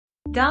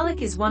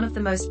Garlic is one of the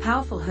most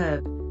powerful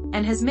herb,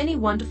 and has many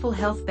wonderful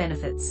health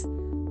benefits,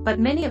 but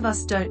many of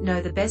us don't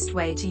know the best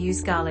way to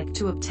use garlic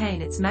to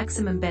obtain its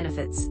maximum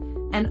benefits,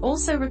 and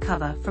also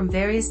recover from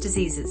various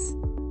diseases.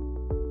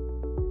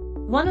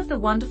 One of the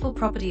wonderful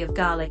property of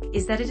garlic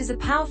is that it is a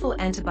powerful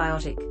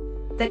antibiotic,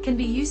 that can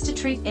be used to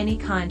treat any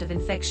kind of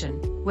infection,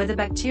 whether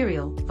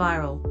bacterial,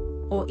 viral,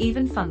 or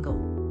even fungal.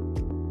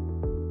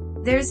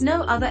 There is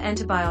no other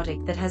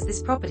antibiotic that has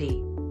this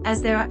property, as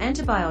there are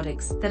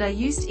antibiotics that are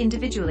used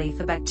individually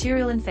for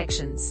bacterial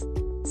infections,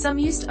 some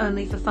used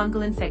only for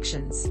fungal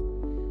infections,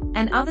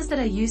 and others that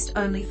are used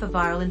only for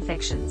viral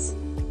infections.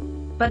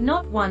 But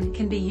not one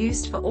can be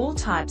used for all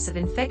types of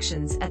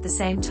infections at the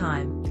same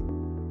time.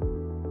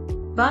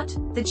 But,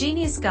 the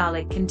genius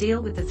garlic can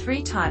deal with the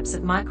 3 types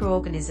of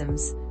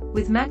microorganisms,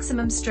 with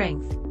maximum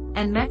strength,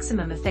 and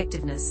maximum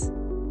effectiveness.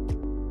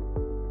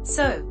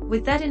 So,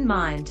 with that in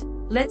mind,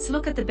 let's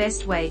look at the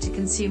best way to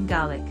consume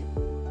garlic.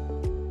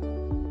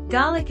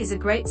 Garlic is a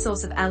great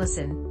source of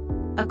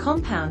allicin, a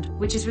compound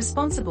which is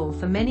responsible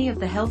for many of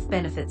the health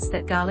benefits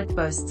that garlic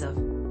boasts of.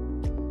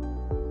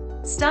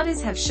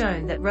 Studies have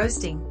shown that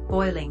roasting,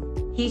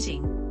 boiling,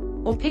 heating,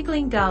 or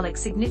pickling garlic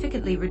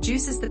significantly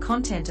reduces the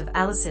content of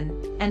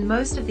allicin and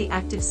most of the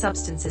active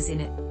substances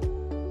in it.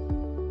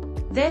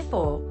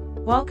 Therefore,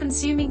 while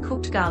consuming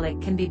cooked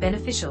garlic can be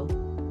beneficial,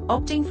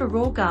 opting for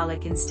raw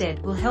garlic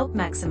instead will help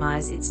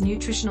maximize its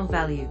nutritional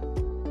value.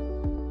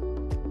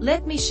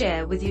 Let me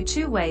share with you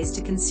 2 ways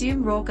to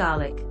consume raw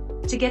garlic,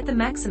 to get the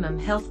maximum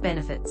health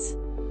benefits.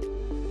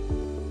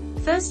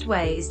 First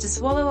way is to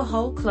swallow a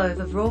whole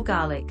clove of raw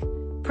garlic,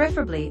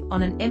 preferably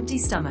on an empty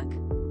stomach.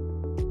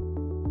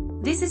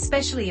 This is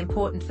especially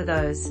important for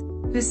those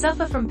who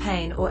suffer from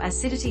pain or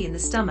acidity in the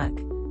stomach,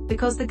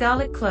 because the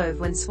garlic clove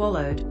when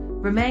swallowed,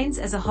 remains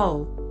as a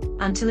whole,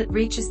 until it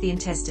reaches the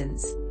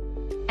intestines.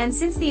 And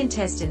since the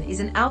intestine is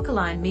an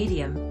alkaline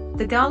medium,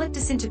 the garlic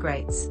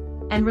disintegrates,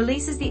 and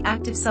releases the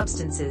active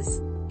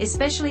substances,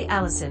 especially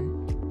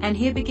allicin, and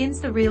here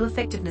begins the real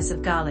effectiveness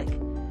of garlic,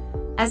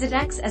 as it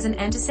acts as an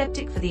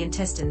antiseptic for the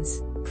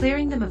intestines,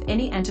 clearing them of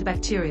any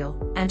antibacterial,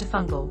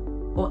 antifungal,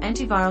 or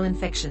antiviral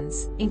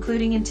infections,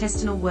 including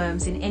intestinal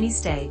worms in any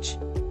stage.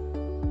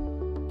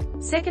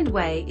 Second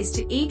way is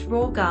to eat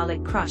raw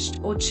garlic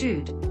crushed or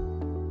chewed.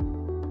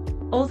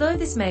 Although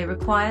this may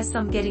require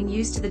some getting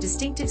used to the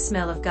distinctive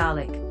smell of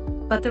garlic,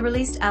 but the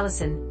released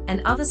allicin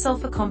and other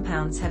sulfur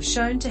compounds have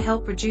shown to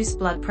help reduce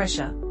blood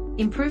pressure,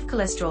 improve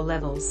cholesterol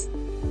levels,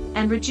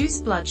 and reduce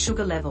blood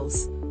sugar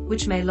levels,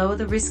 which may lower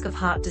the risk of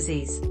heart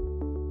disease.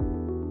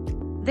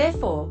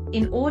 Therefore,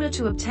 in order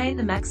to obtain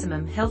the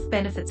maximum health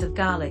benefits of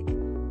garlic,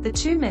 the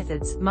 2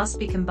 methods must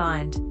be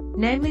combined,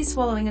 namely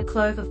swallowing a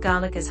clove of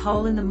garlic as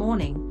whole in the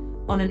morning,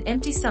 on an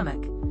empty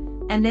stomach,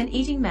 and then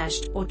eating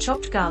mashed or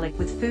chopped garlic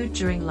with food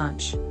during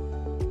lunch.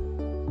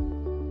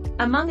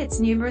 Among its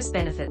numerous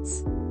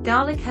benefits,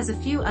 garlic has a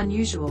few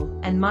unusual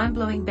and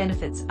mind-blowing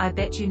benefits I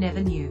bet you never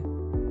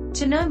knew.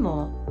 To know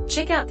more,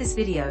 check out this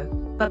video,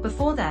 but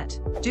before that,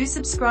 do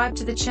subscribe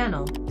to the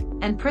channel,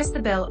 and press the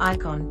bell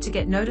icon to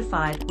get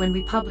notified when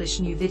we publish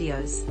new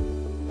videos.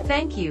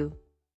 Thank you.